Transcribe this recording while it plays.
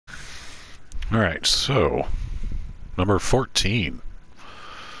Alright, so number 14.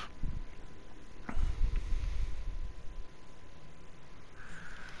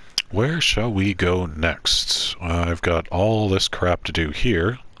 Where shall we go next? I've got all this crap to do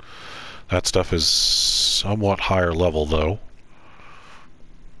here. That stuff is somewhat higher level, though.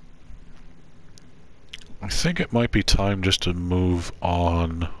 I think it might be time just to move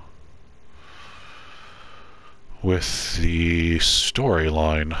on with the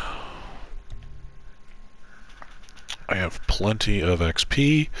storyline. I have plenty of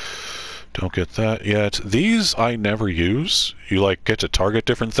XP. Don't get that yet. These I never use. You like get to target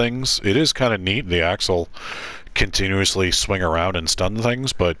different things. It is kind of neat. The axe will continuously swing around and stun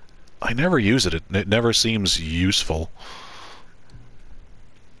things, but I never use it. It never seems useful.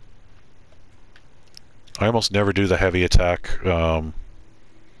 I almost never do the heavy attack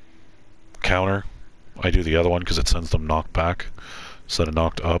counter. I do the other one because it sends them knocked back instead of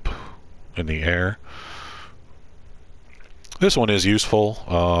knocked up in the air. This one is useful.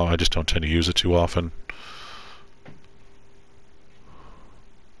 I just don't tend to use it too often.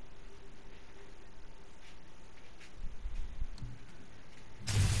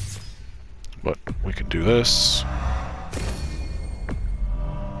 But we can do this.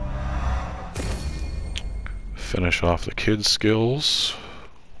 Finish off the kids' skills.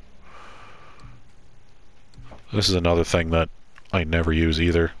 This is another thing that I never use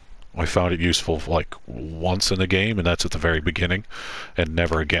either. I found it useful like once in the game, and that's at the very beginning, and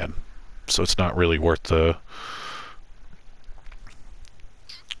never again. So it's not really worth the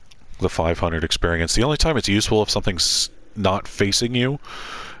 500 experience. The only time it's useful if something's not facing you,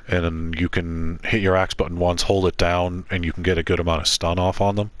 and you can hit your axe button once, hold it down, and you can get a good amount of stun off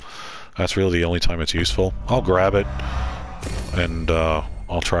on them. That's really the only time it's useful. I'll grab it, and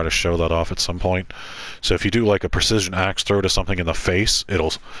I'll try to show that off at some point. So if you do like a precision axe throw to something in the face,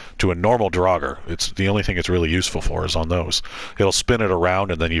 it'll, to a normal Draugr, it's the only thing it's really useful for is on those. It'll spin it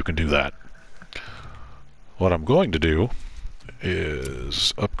around and then you can do that. What I'm going to do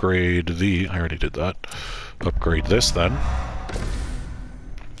is upgrade the, I already did that, upgrade this then,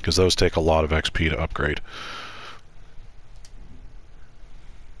 because those take a lot of XP to upgrade.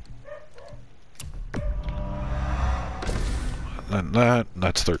 And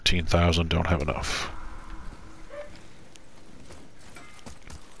that's 13,000, don't have enough.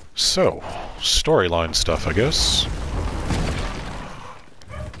 So, storyline stuff, I guess.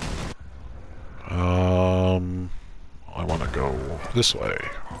 I want to go this way.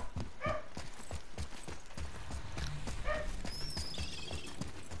 I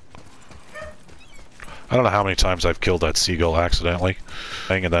don't know how many times I've killed that seagull accidentally,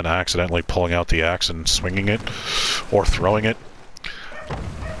 and then accidentally pulling out the axe and swinging it, or throwing it,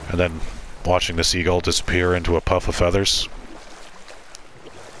 and then watching the seagull disappear into a puff of feathers.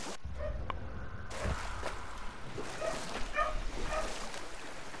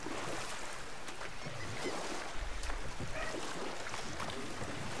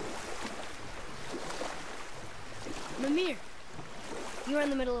 Mimir, you were in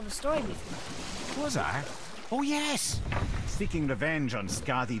the middle of a story before. Was I? Oh yes! Seeking revenge on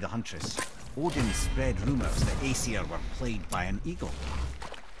Skadi the Huntress, Odin spread rumors that Aesir were plagued by an eagle.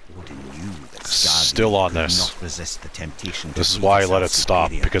 Odin knew that Skadi Still on could this. not resist the temptation. This is why I let it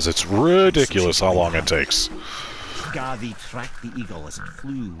stop, because it's ridiculous how long it takes. Skadi tracked the eagle as it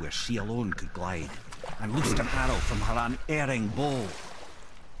flew where she alone could glide, and loosed an arrow from her unerring bow.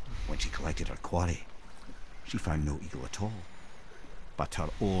 When she collected her quarry, she found no eagle at all, but her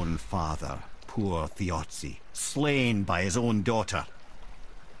own father, poor Thiotzi, slain by his own daughter.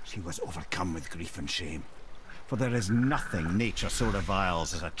 She was overcome with grief and shame, for there is nothing nature so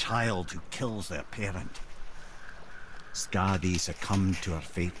reviles as a child who kills their parent. Skadi succumbed to her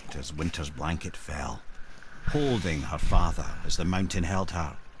fate as winter's blanket fell, holding her father as the mountain held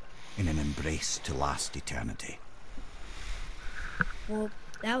her in an embrace to last eternity. Well,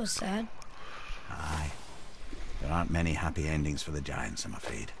 that was sad. Aye. There aren't many happy endings for the giants, I'm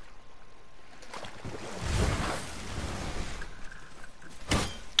afraid.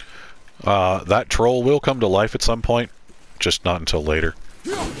 That troll will come to life at some point, just not until later.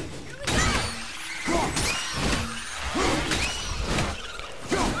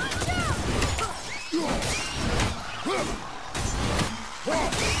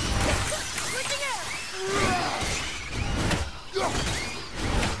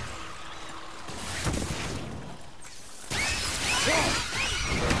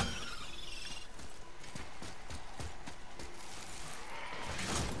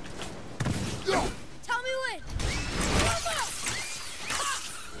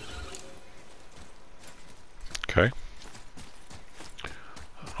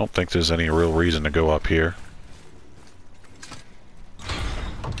 don't think there's any real reason to go up here.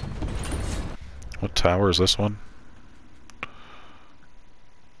 What tower is this one?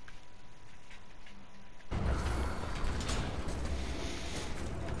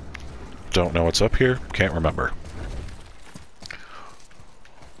 Don't know what's up here. Can't remember.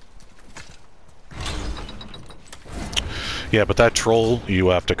 Yeah, but that troll you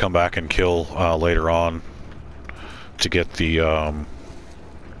have to come back and kill later on to get the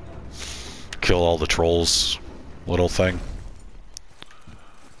kill all the trolls little thing.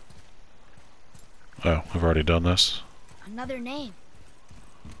 Oh, I've already done this. Another name.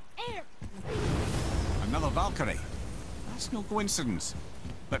 Air. Another Valkyrie. That's no coincidence.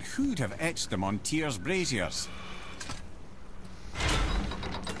 But who'd have etched them on Tyr's braziers?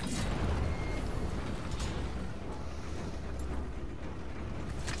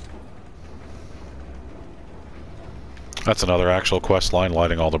 That's another actual quest line,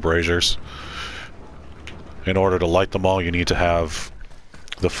 lighting all the braziers. In order to light them all, you need to have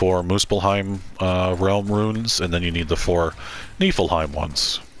the 4 Muspelheim realm runes, and then you need the 4 Niflheim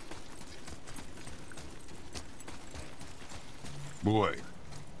ones. Boy.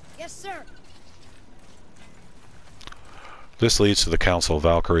 Yes, sir. This leads to the Council of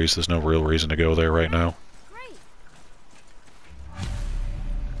Valkyries. There's no real reason to go there right now. Great.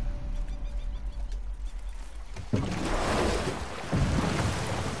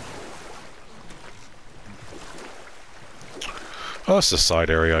 Oh, this is a side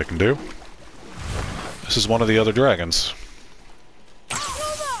area I can do. This is one of the other dragons.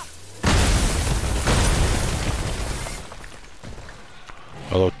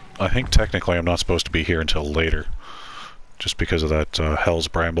 Although, I think technically I'm not supposed to be here until later. Just because of that Hell's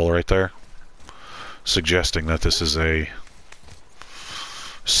Bramble right there. Suggesting that this is a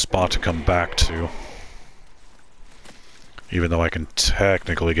spot to come back to. Even though I can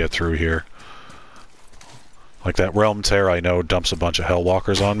technically get through here. Like that Realm Tear I know dumps a bunch of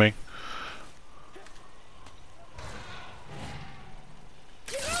Hellwalkers on me.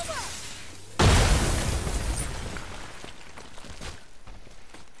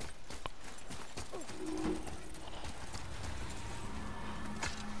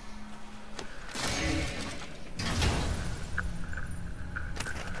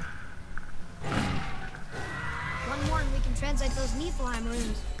 One more and we can translate those Niflheim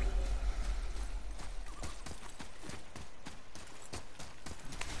runes.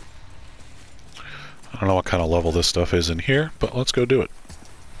 I don't know what kind of level this stuff is in here, but let's go do it.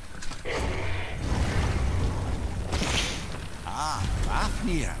 Ah,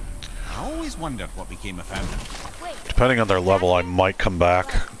 Fafnir. I always wondered what became of him. Wait. Depending on their level, I might come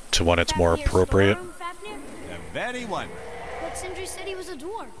back to when it's more Fafnir's appropriate. storeroom, Fafnir? The very one. But Sindri said he was a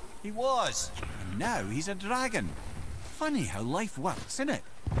dwarf. He was. And now he's a dragon. Funny how life works, isn't it?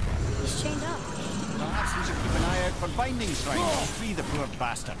 He's chained up. Perhaps we should keep an eye out for binding shrines to free the poor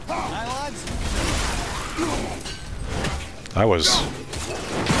bastard. Aye, lads? I was...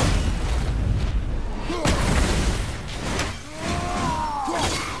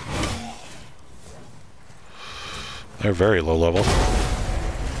 They're very low level.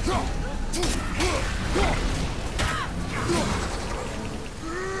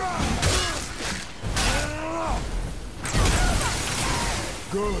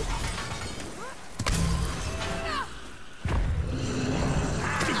 Good.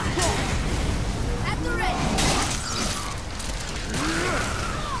 At the ready.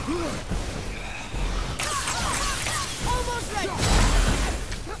 Almost ready.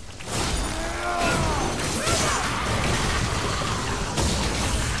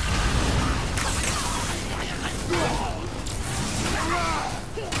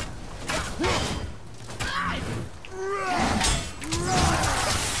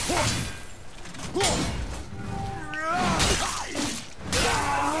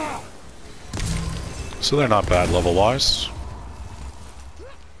 So they're not bad level-wise.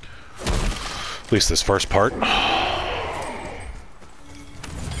 At least this first part.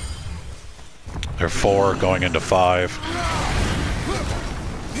 They're 4 going into 5.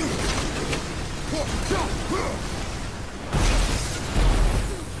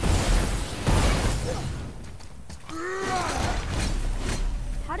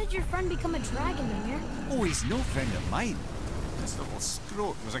 How did your friend become a dragon, Mimir? Oh, he's no friend of mine. This little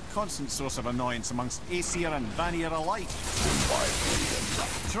scrote was a constant source of annoyance amongst Aesir and Vanir alike.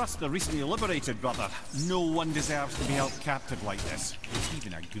 Trust the recently liberated, brother. No one deserves to be held captive like this.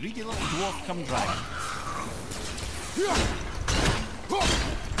 Even a greedy little dwarf come dragon.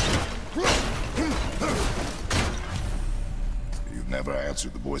 You've never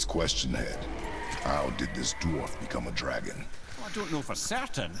answered the boy's question, Head. How did this dwarf become a dragon? Well, don't know for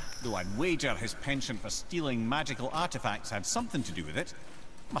certain, though I'd wager his penchant for stealing magical artifacts had something to do with it.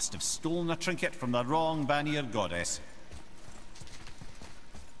 Must have stolen a trinket from the wrong Vanir goddess.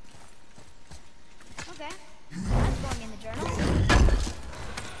 Okay. That's going in the journal.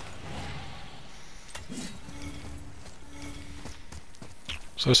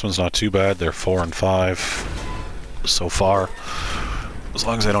 So this one's not too bad. They're 4 and 5 so far. As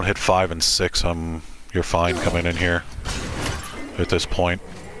long as I don't hit 5 and 6, you're fine coming in here at this point.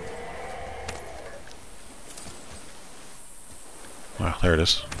 Wow, there it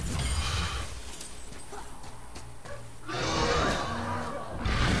is.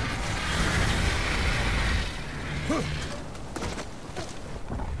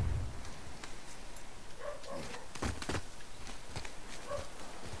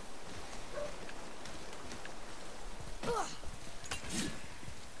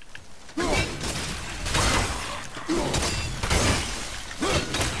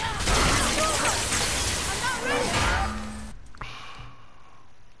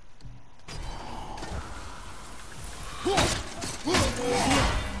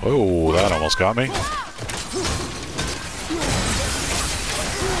 Oh, that almost got me.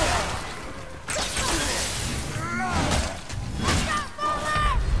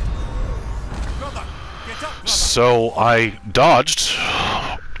 So I dodged.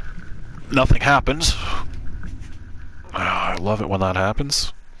 Nothing happened. I love it when that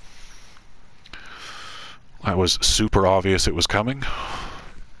happens. That was super obvious it was coming.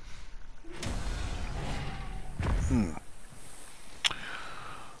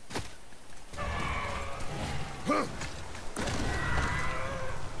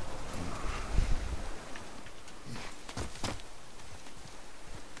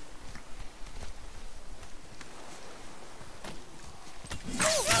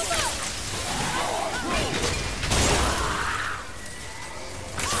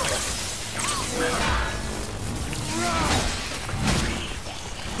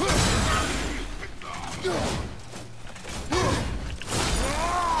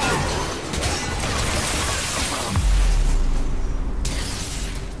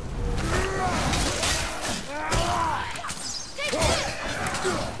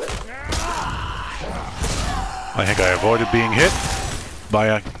 I think I avoided being hit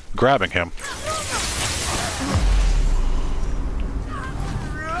by grabbing him.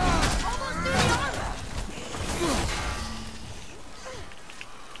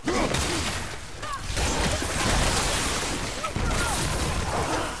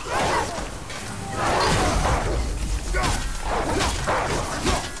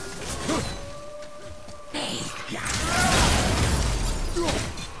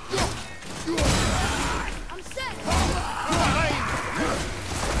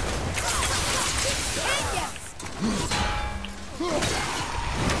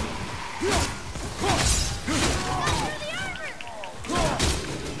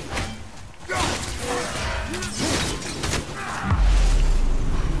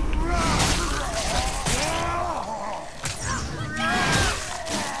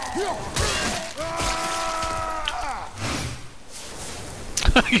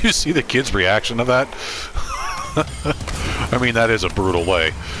 You see the kid's reaction to that? I mean, that is a brutal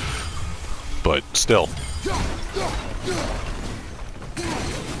way. But still.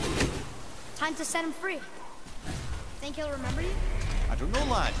 Time to set him free. Think he'll remember you? I don't know,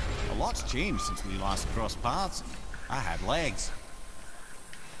 lad. A lot's changed since we last crossed paths. I had legs.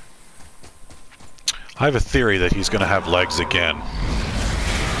 I have a theory that he's going to have legs again.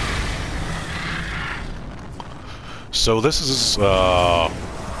 So this is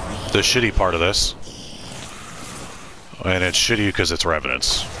the shitty part of this. And it's shitty because it's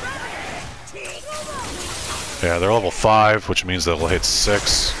Revenants. Yeah, they're level 5, which means they'll hit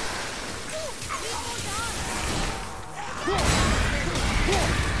 6.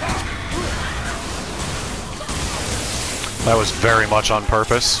 That was very much on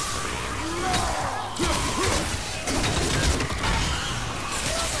purpose.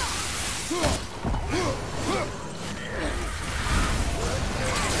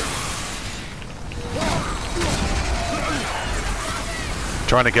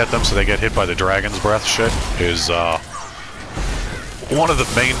 Trying to get them so they get hit by the dragon's breath shit is one of the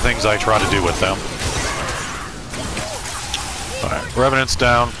main things I try to do with them. Alright, Revenant's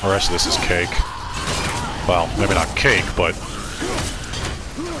down. The rest of this is cake. Well, maybe not cake, but...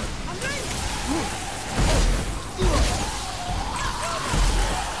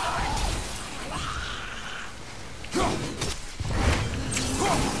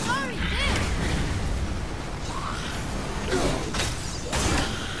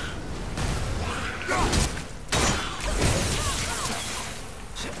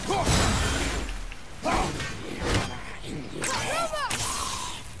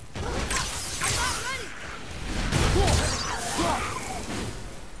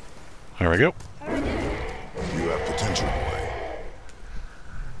 There we go. You have potential, boy.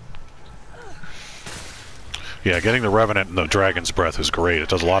 Yeah, getting the Revenant and the Dragon's Breath is great. It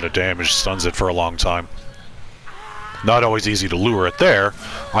does a lot of damage, stuns it for a long time. Not always easy to lure it there.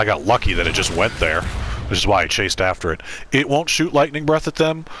 I got lucky that it just went there, which is why I chased after it. It won't shoot Lightning Breath at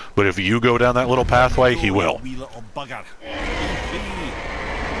them, but if you go down that little pathway, he will. Wee little bugger.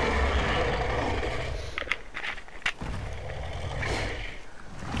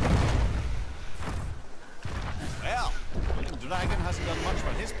 Well, the dragon hasn't done much for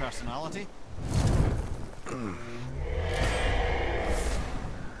his personality.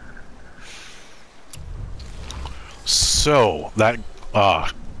 So, that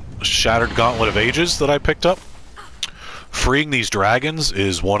Shattered Gauntlet of Ages that I picked up, freeing these dragons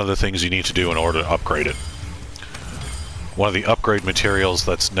is one of the things you need to do in order to upgrade it. One of the upgrade materials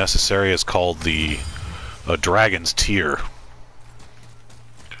that's necessary is called the Dragon's Tear.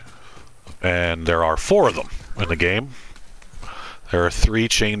 And there are 4 of them in the game. There are 3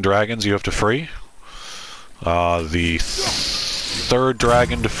 chained dragons you have to free. The third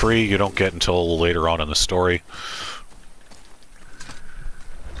dragon to free you don't get until later on in the story.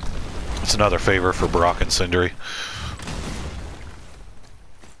 It's another favor for Brock and Sindri.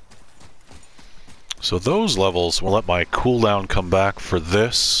 So those levels will let my cooldown come back for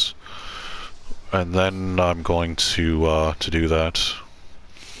this, and then I'm going to do that.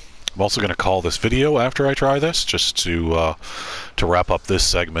 I'm also going to call this video after I try this, just to wrap up this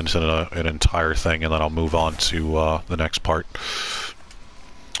segment in an entire thing, and then I'll move on to the next part.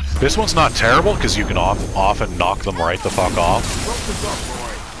 This one's not terrible because you can often knock them right the fuck off.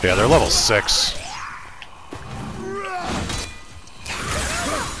 Yeah, they're level 6.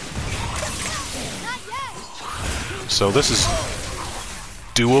 So this is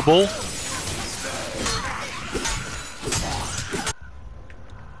doable.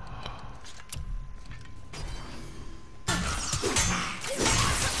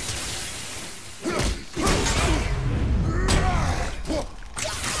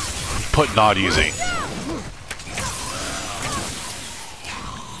 Put not easy.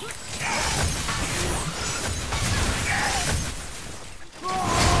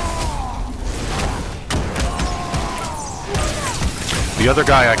 The other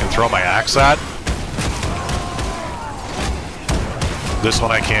guy I can throw my axe at. This one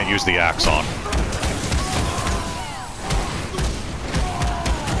I can't use the axe on.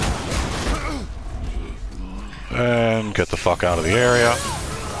 And get the fuck out of the area.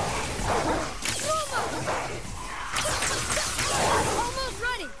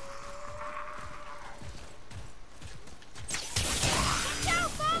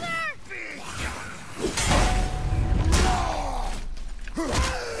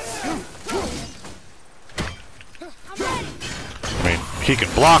 He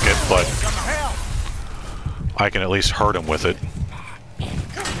can block it, but I can at least hurt him with it.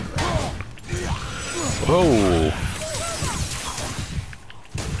 Oh!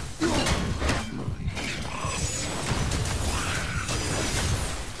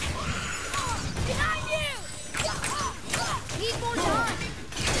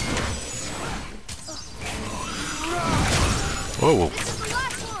 Whoa!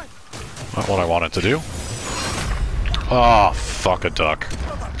 Not what I wanted to do. Oh, fuck a duck.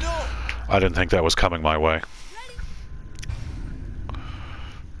 I didn't think that was coming my way.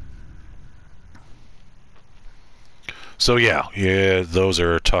 So yeah, those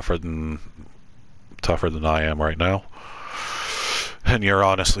are tougher than I am right now. And you're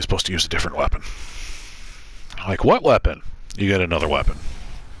honestly supposed to use a different weapon. Like, what weapon? You get another weapon.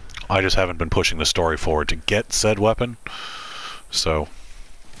 I just haven't been pushing the story forward to get said weapon. So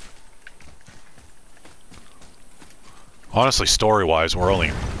honestly, story-wise, we're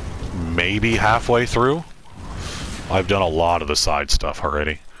only maybe halfway through. I've done a lot of the side stuff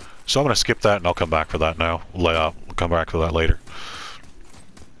already. So I'm going to skip that and I'll come back for that now. I'll come back for that later.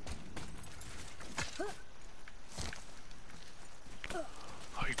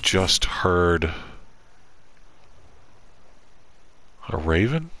 I just heard a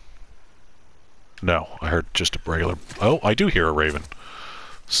raven? No, I heard just a regular... Oh, I do hear a raven.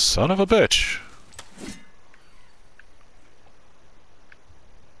 Son of a bitch.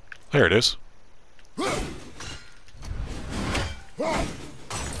 There it is.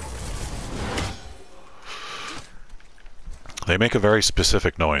 They make a very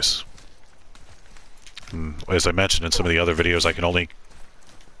specific noise. As I mentioned in some of the other videos, I can only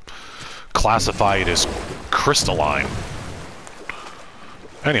classify it as crystalline.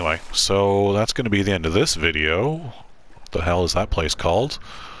 Anyway, so that's going to be the end of this video. What the hell is that place called?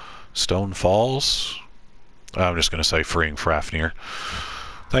 Stone Falls? I'm just going to say freeing Fafnir.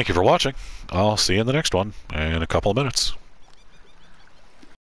 Thank you for watching. I'll see you in the next one in a couple of minutes.